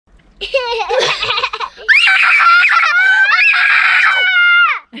Hi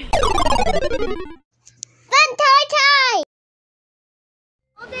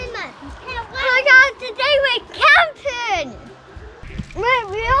guys, today we're camping.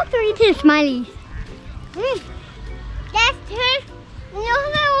 We're all three to smileys. That's 10. You know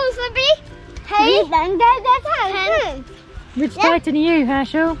what that also be? Hey, and that's 10. Which Titan are you,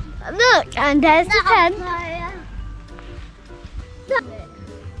 Hershel? Look, and there's the 10.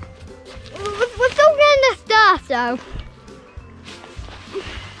 We're still getting the stuff though.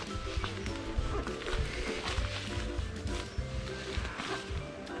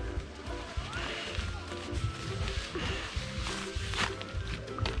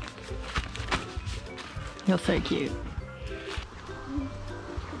 You're so cute.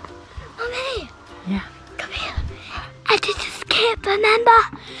 Mommy! Yeah. Come here. I did a skip, remember?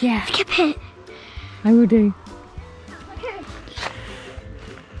 Yeah. Skip it. I will do. Okay.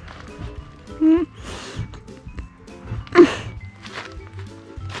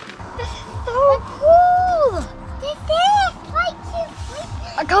 This is so cool. This is like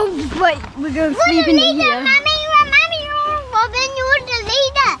I can't wait. We're going to sleep in here. Mommy, Robin, you're the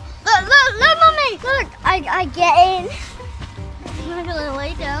leader. Look, Mommy. Look, I get in. I'm gonna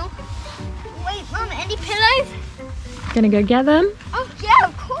lay down. Wait, Mom, any pillows? Gonna go get them? Oh yeah,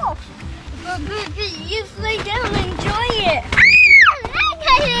 of course. But you just lay down and enjoy it.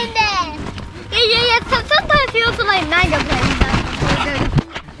 Get in there. Yeah. Sometimes you also like manga playing that.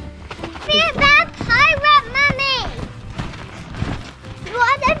 Be a bad pirate, Mommy. You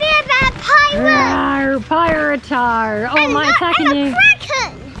want to be a bad pirate? Rawr, piratar. Oh, am I attacking you? I'm a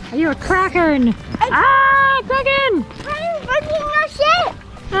kraken. Are you a kraken? Ah, kraken! I'm running my ship.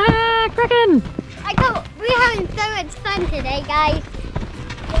 Ah, kraken! We're having so much fun today, guys.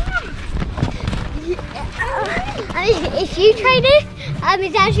 I mean, if you try this,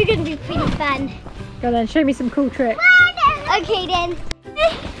 it's actually going to be pretty fun. Go then, show me some cool tricks. Okay then.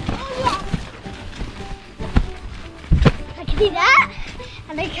 I can do that,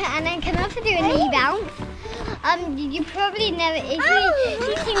 and I can also do an e-bounce. You probably never. If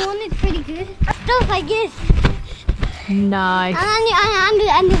you sing one, it's pretty good. Stuff like this. Nice.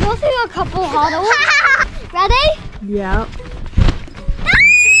 And there's also a couple hurdles. Ready? Yeah.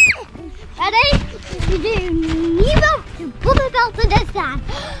 Ready? You do knee belt to bubble belt to this side.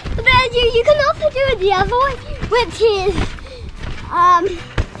 But then you can also do the other one, which is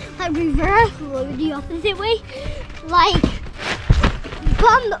like reverse or the opposite way, like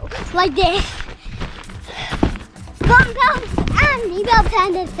like this. Bum belt and knee belt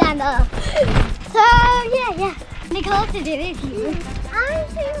and then stand up. So yeah. They can also do it here. I'm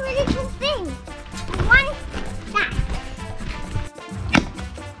so really can sing. One, that.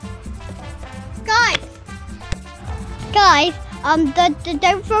 Guys,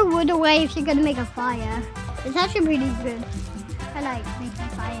 don't throw wood away if you're gonna make a fire. It's actually pretty good. I like making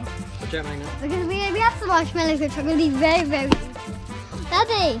fire. Watch out, Magnus. Because we have some marshmallows which are gonna be very, very good.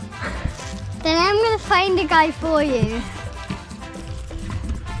 Daddy, then I'm gonna find a guy for you.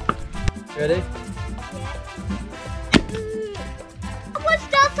 Ready? What's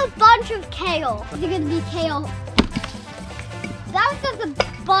just a bunch of kale? Is it gonna be kale? That was just a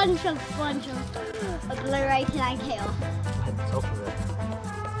bunch of obliterated and kale. At the top of it.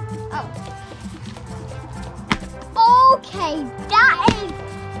 Oh. Okay, that is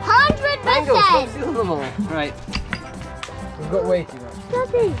 100%. Right. We've got way too much.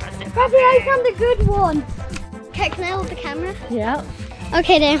 Daddy, I found a good one. Okay, can I hold the camera? Yeah.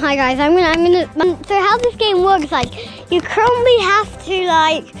 Okay then, hi guys. I'm gonna. So how this game works, like, you currently have to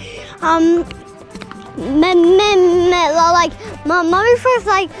like, Mommy first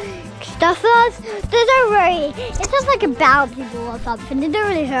like stuff us. They don't worry. It's just like about people or something. They don't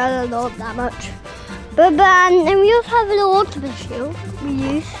really hurt a lot that much. But and we also have a little octopus shield we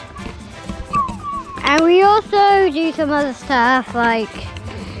use, and we also do some other stuff like.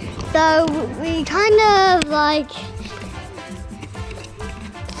 So we kind of like.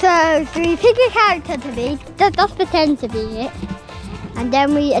 So we pick a character to be. Just pretend to be it, and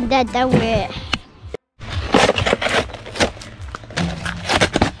then we're.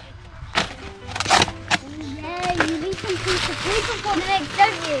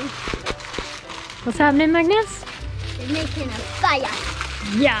 Don't you? What's happening, Magnus? They're making a fire.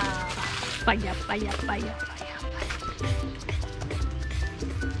 Yeah. Fire.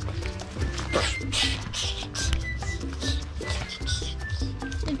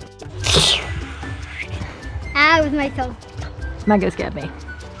 Ah, it was my toe. Magnus scared me.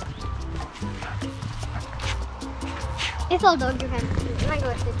 It's all dog you can. My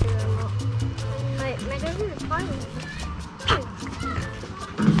God, it's too remote. My dog is fine.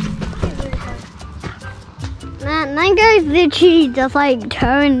 Man, that guy's literally just like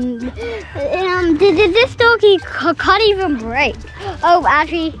turned. This doggy can't even break. Oh,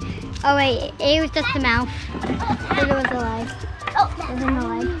 actually, oh wait, it was just the mouth. It was alive. Oh, it wasn't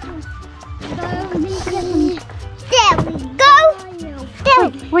alive. There we go.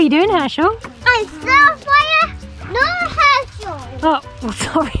 What are you doing, Hershel? I'm Starfire. No, Hershel. Oh,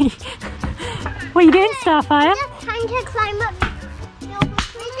 sorry. What are you doing, Starfire? Just trying to climb up. We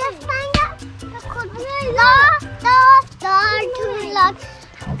just climbed up.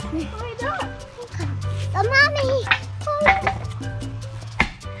 The mommy.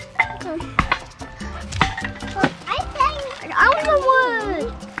 I want the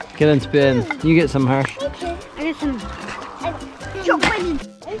wood. Get in spin. You get some, Hirsch. I get some chocolate.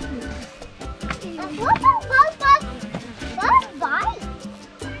 What's a bug bite?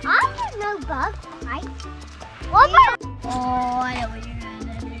 I don't know bug bite. What about? Oh, I know what you're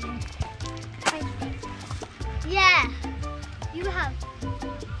gonna do. Yeah, you have.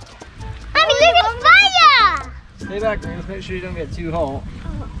 I mean, look at fire! Stay back, Magnus. Make sure you don't get too hot.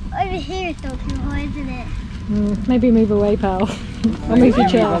 Over here is still too hot, isn't it? Maybe move away, pal. I'll move your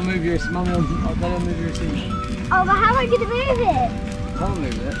chair. I'll move your, Mummy, I'll move your seat. Oh, but how am I going to move it? I'll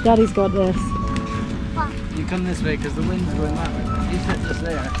move it. Daddy's got this. You come this way because the wind's going that way. If you sit just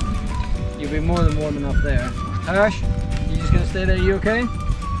there, you'll be more than warm enough there. Hirsch, you just going to stay there? You okay? No,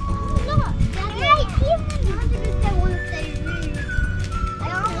 Daddy, I 100% want to stay rude. I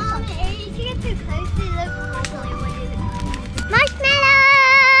don't want it. If you get too close to the marshmallow!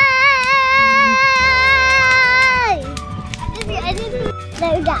 I didn't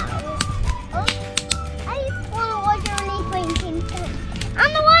slow down. Oh, I just want to watch only thinking.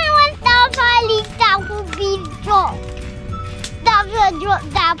 I'm the one who went down for at least that will be dropped. That will drop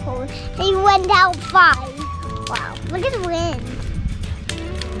the apple. He went out 5. Wow, look at the wind.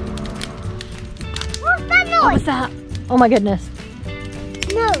 What's that noise? What was that? Oh my goodness.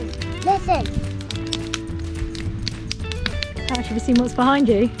 No, listen. Hirsch, have you seen what's behind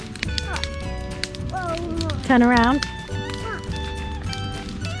you? Oh, no. Turn around.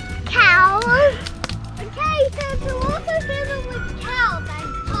 Cows. Okay, so the water filled with cows and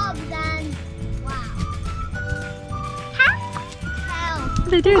cubs and wow. Cows. What are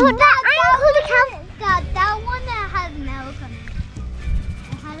they doing? Oh, that one that has milk on it.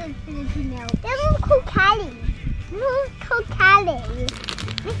 It hasn't finished milk. That one's called Callie. This one's called Callie.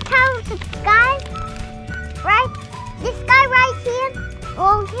 This cow is this guy, right? This guy right here,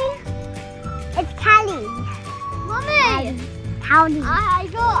 walking. It's Callie. Mommy. Howdy.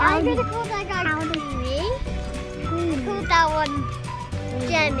 I'm gonna call that guy Creamy. I'm gonna call that one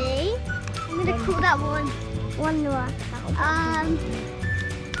Jemmy. I'm gonna call that one more.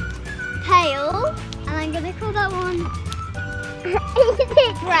 Tail. And I'm gonna call that one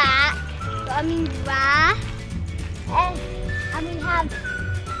Brack. I mean Grass. And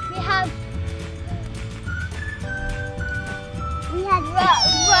we have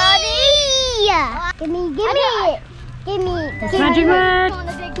Roddy. Give me. That's magic word.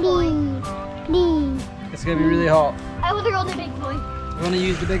 Please. It's going to be really hot. I want to go the big boy. You want to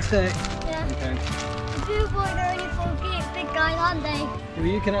use the big stick? Yeah. Okay. The big boy, they're only for big guys, aren't they? Well,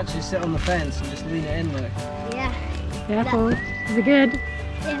 you can actually sit on the fence and just lean it in there. Yeah. Careful. Is it good?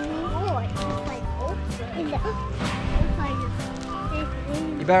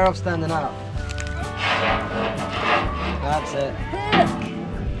 You better off standing up. That's it.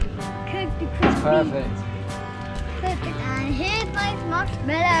 Cook the crispy. Perfect. And here's my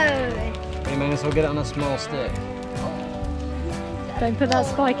marshmallow. Okay, Magnus, we'll get it on a small stick. Don't put that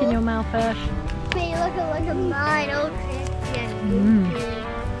spike in your mouth, Hirsch. Wait, look at mine. Oh, crispy.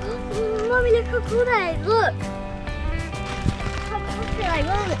 Mommy, look how cool that is. Look.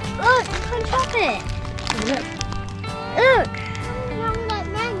 Look, you can chop it. Look.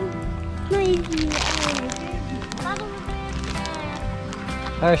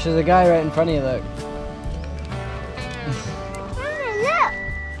 Hirsch, there's a guy right in front of you, look. Look.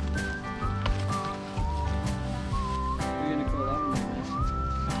 You're gonna call that one, Magnus.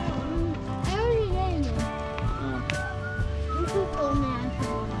 I already named it. Oh. You can call me.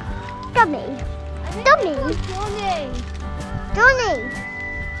 Dummy. Johnny.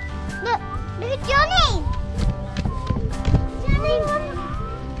 Look at Johnny.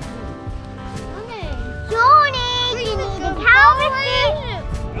 Johnny, you need a cow with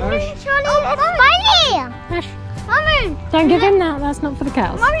Hirsch? Johnny, that's funny. Hirsch, Mommy. don't give him that. That's not for the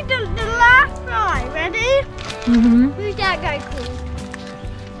cows. Mommy, the last guy. Ready? Who's that guy called?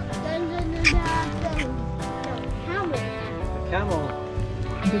 Camel.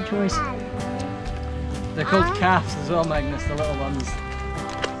 Good choice. They're called calves as well, Magnus, the little ones.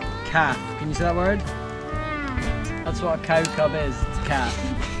 Calf. Can you say that word? That's what a cow cub is. It's a cat.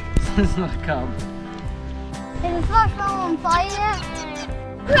 It's not a cub. Is the marshmallow on fire?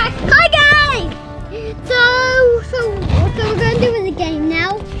 Right, hi guys! So we're going to do in the game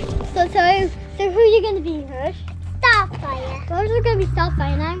now. So who are you going to be, Hirsch? Starfire. Hirsch is going to be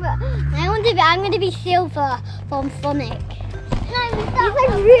Starfire, and I'm going to be Silver from Sonic. No, he's like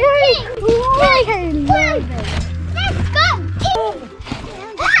really nervous. Let's go!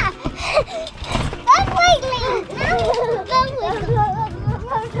 That's wiggling! That's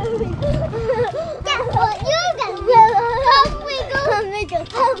wiggling! Guess what you're going to do? Come wiggle! Come wiggle!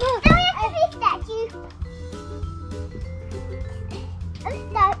 Now we have to be statue.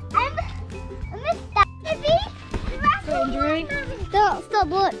 I'm a statue. Stop,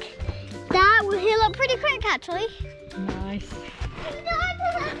 look. That will heal up pretty quick actually. Nice.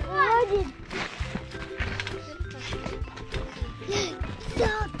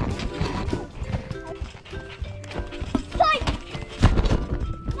 Stop.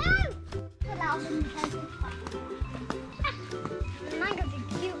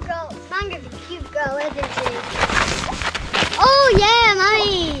 Cute girl, isn't she? Oh yeah,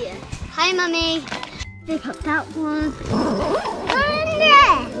 Mummy! Hi, Mummy. They put that one. And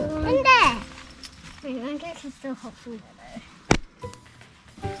there! And there! Wait, I guess it's still hot food there.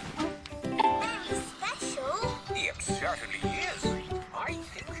 Very special. It certainly is. I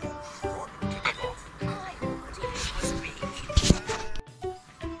think you should take it off.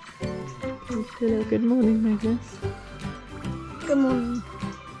 Hello, good morning, Magnus. Good morning.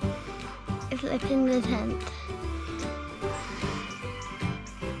 It's like in the tent.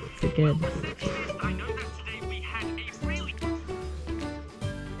 Good. I know that today we had a really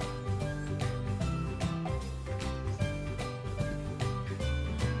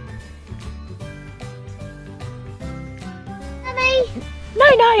Mummy!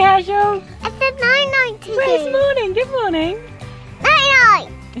 Night night, Hershel. I said night to Where's you. morning? Good morning. Night!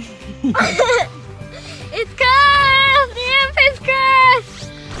 It's cursed! The imp is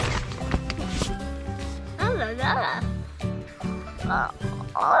cursed!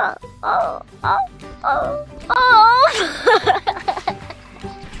 Oh.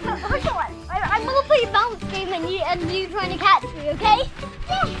 I'm gonna play a bounce game and you trying to catch me, okay?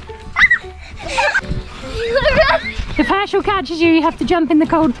 If Hershel catches you, you have to jump in the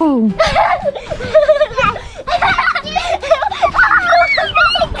cold pool.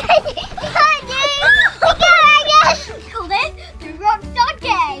 Called it the rock star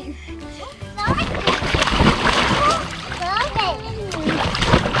game.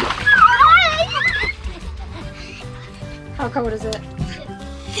 How cold is it?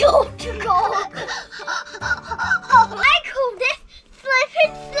 So cold. I call this slip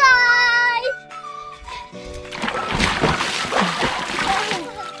and slide.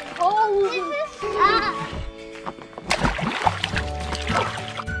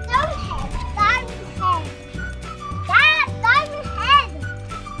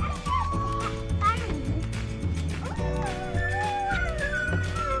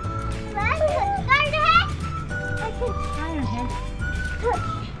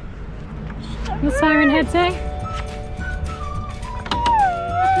 What's Siren Head say?